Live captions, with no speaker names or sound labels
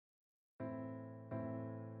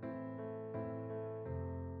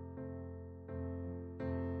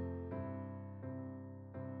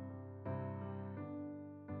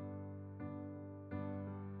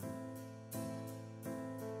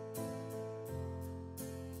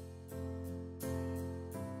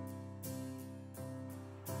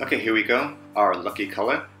Okay, here we go, our lucky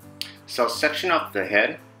color. So I'll section off the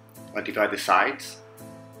head, I'll divide the sides,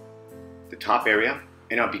 the top area,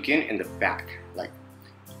 and I'll begin in the back, like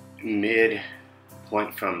mid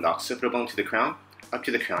point from the occipital bone to the crown, up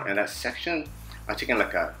to the crown. And that section, I've taken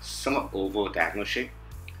like a somewhat oval diagonal shape.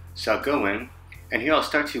 So I'll go in, and here I'll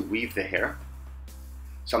start to weave the hair.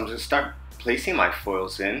 So I'm going to start placing my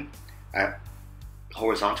foils in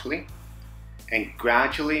horizontally and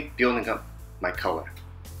gradually building up my color.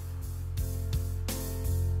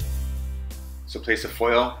 So place a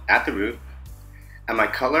foil at the root, and my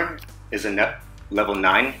color is a level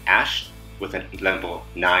 9 ash with a level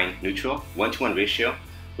 9 neutral, 1:1 ratio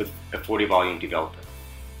with a 40 volume developer.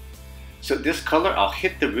 So this color, I'll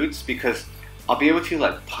hit the roots because I'll be able to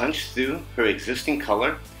like punch through her existing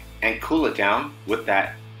color and cool it down with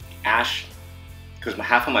that ash, because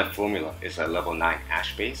half of my formula is a level 9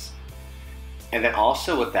 ash base. And then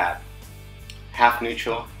also with that half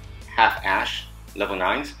neutral, half ash, level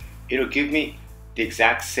 9s, it'll give me the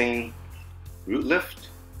exact same root lift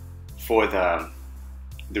for the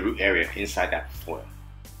root area inside that foil.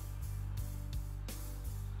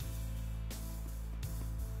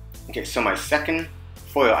 Okay, so my second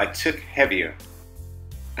foil I took heavier.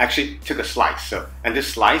 I actually took a slice, and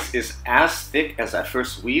this slice is as thick as I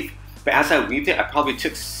first weaved, but as I weaved it, I probably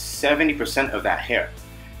took 70% of that hair.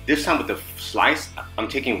 This time with the slice, I'm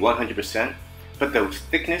taking 100%, but the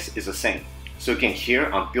thickness is the same. So again,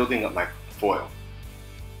 here I'm building up my foil.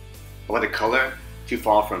 I want the color to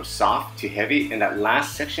fall from soft to heavy, and that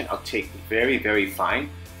last section I'll take very, very fine,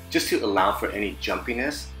 just to allow for any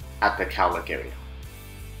jumpiness at the cowlick area.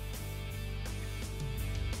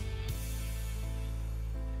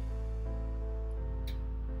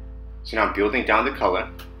 So now I'm building down the color,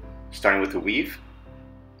 starting with the weave,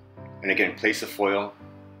 and again place the foil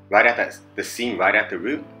right at the seam right at the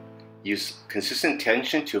root. Use consistent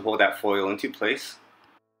tension to hold that foil into place.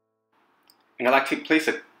 And I like to place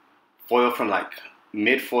a foil from like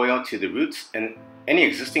mid foil to the roots, and any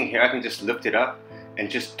existing hair I can just lift it up and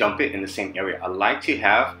just dump it in the same area. I like to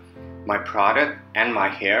have my product and my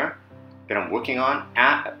hair that I'm working on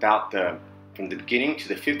at about from the beginning to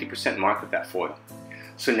the 50% mark of that foil.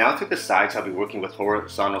 So now through the sides I'll be working with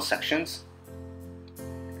horizontal sections.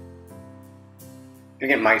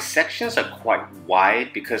 Again, my sections are quite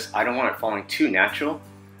wide because I don't want it falling too natural.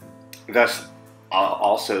 Thus, I'll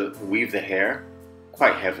also weave the hair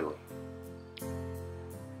quite heavily.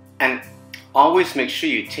 And always make sure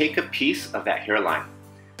you take a piece of that hairline.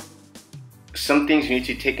 Some things you need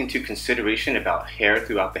to take into consideration about hair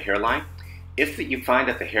throughout the hairline. If you find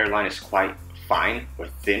that the hairline is quite fine or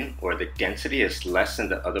thin, or the density is less than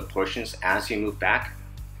the other portions as you move back,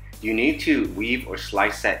 you need to weave or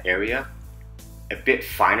slice that area a bit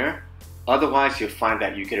finer. Otherwise, you'll find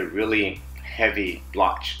that you get a really heavy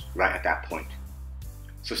blotch right at that point.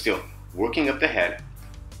 So still, working up the head,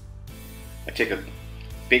 I take a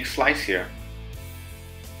big slice here,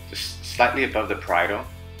 just slightly above the parietal.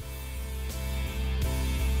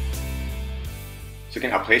 So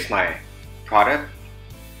again, I'll place my product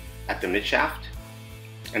at the mid shaft,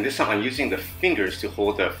 and this time I'm using the fingers to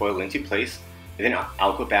hold the foil into place, and then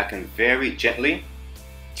I'll go back and very gently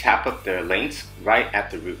tap up the lengths right at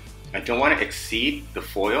the root. I don't want to exceed the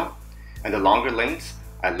foil, and the longer lengths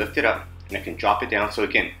I lift it up and I can drop it down. So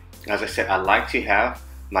again, as I said, I like to have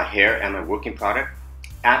my hair and my working product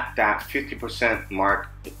at that 50% mark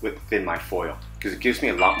within my foil, because it gives me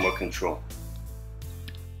a lot more control.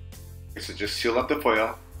 Okay, so just seal up the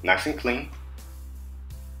foil nice and clean.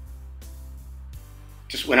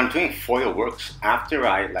 Just when I'm doing foil works, after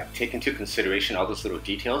I take into consideration all those little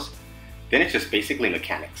details, then it's just basically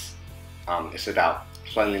mechanics. It's about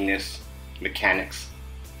cleanliness, mechanics,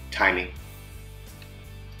 timing.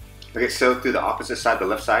 Okay, so through the opposite side, the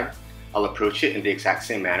left side, I'll approach it in the exact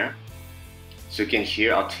same manner. So again,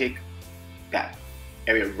 here I'll take that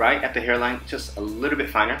area right at the hairline, just a little bit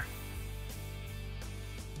finer.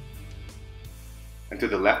 And through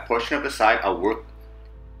the left portion of the side, I'll work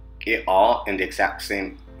it all in the exact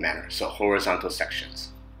same manner, so horizontal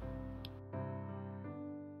sections.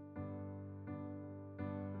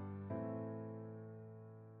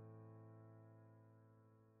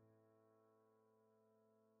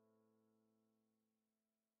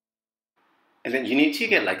 And then you need to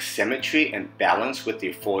get like symmetry and balance with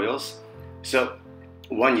your foils. So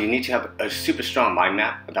one, you need to have a super strong mind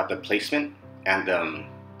map about the placement and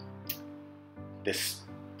this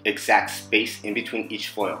exact space in between each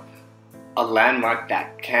foil. A landmark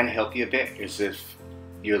that can help you a bit is if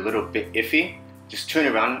you're a little bit iffy, just turn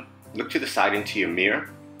around, look to the side into your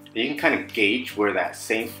mirror, and you can kind of gauge where that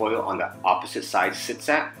same foil on the opposite side sits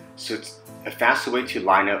at. So it's a faster way to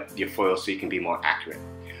line up your foil so you can be more accurate.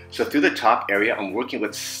 So through the top area, I'm working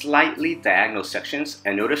with slightly diagonal sections,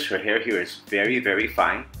 and notice her hair here is very, very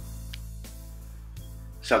fine.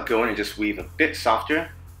 So I'll go in and just weave a bit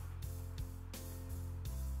softer.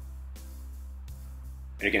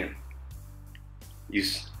 And again,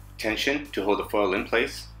 use tension to hold the foil in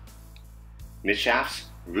place. Mid shafts,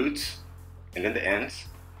 roots, and then the ends.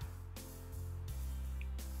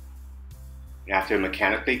 And after,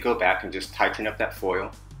 mechanically go back and just tighten up that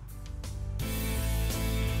foil.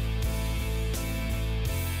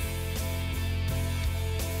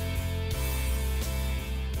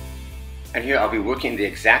 And here I'll be working in the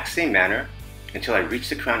exact same manner until I reach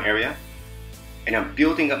the crown area, and I'm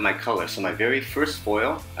building up my color. So my very first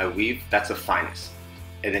foil I weave, that's the finest.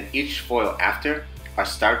 And then each foil after, I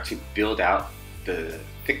start to build out the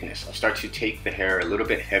thickness. I'll start to take the hair a little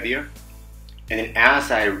bit heavier. And then as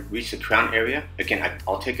I reach the crown area, again,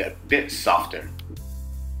 I'll take it a bit softer.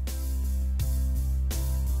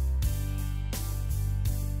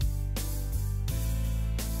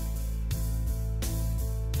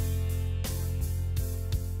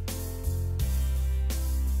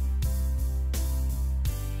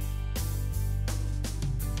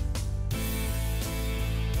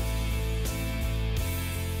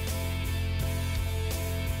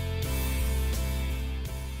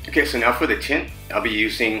 Okay, so now for the tint, I'll be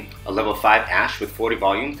using a level 5 ash with 40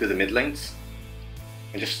 volume through the mid lanes.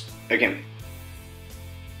 And just, again,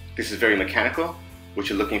 this is very mechanical. What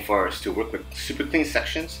you're looking for is to work with super clean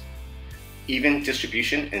sections, even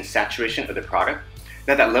distribution and saturation of the product.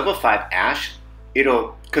 Now that level 5 ash,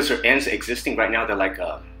 because her ends existing right now, they're like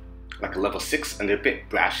a level 6 and they're a bit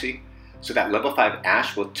brashy. So that level 5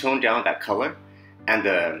 ash will tone down that color, and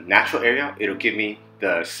the natural area, it'll give me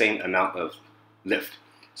the same amount of lift.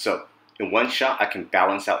 So in one shot, I can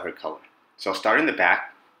balance out her color. So I'll start in the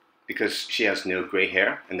back because she has no gray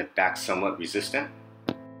hair and the back's somewhat resistant.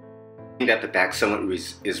 That the back somewhat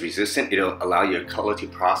is resistant, it'll allow your color to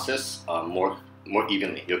process more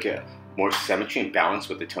evenly. You'll get more symmetry and balance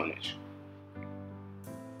with the tonnage.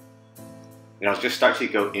 And I'll just start to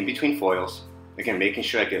go in between foils, again making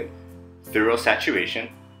sure I get thorough saturation.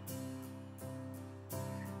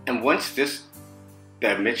 And once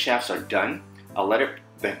the mid shafts are done, I'll let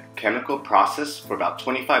the chemical process for about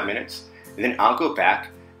 25 minutes, and then I'll go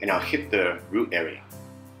back and I'll hit the root area.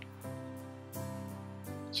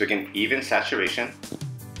 So again, even saturation.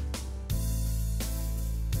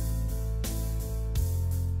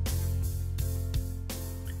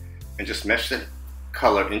 And just mesh the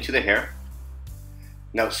color into the hair.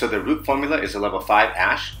 Now, so the root formula is a level 5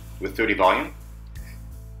 ash with 30 volume.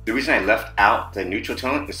 The reason I left out the neutral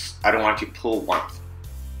tone is I don't want to pull warmth.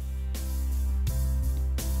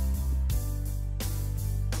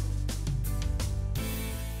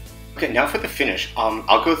 Okay, now for the finish,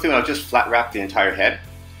 I'll go through and I'll just flat wrap the entire head.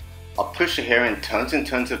 I'll push the hair in tons and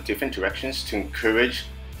tons of different directions to encourage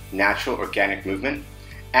natural organic movement.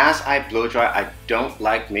 As I blow dry, I don't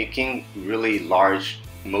like making really large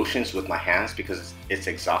motions with my hands because it's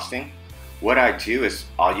exhausting. What I do is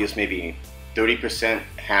I'll use maybe 30%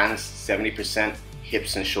 hands, 70%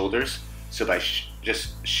 hips and shoulders. So by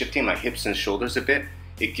just shifting my hips and shoulders a bit,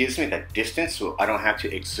 it gives me that distance so I don't have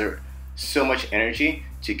to exert so much energy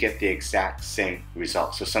to get the exact same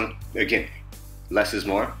result. So again, less is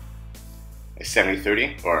more, a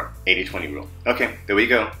 70-30 or 80-20 rule. Okay, there we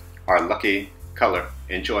go, our lucky color.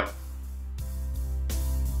 Enjoy.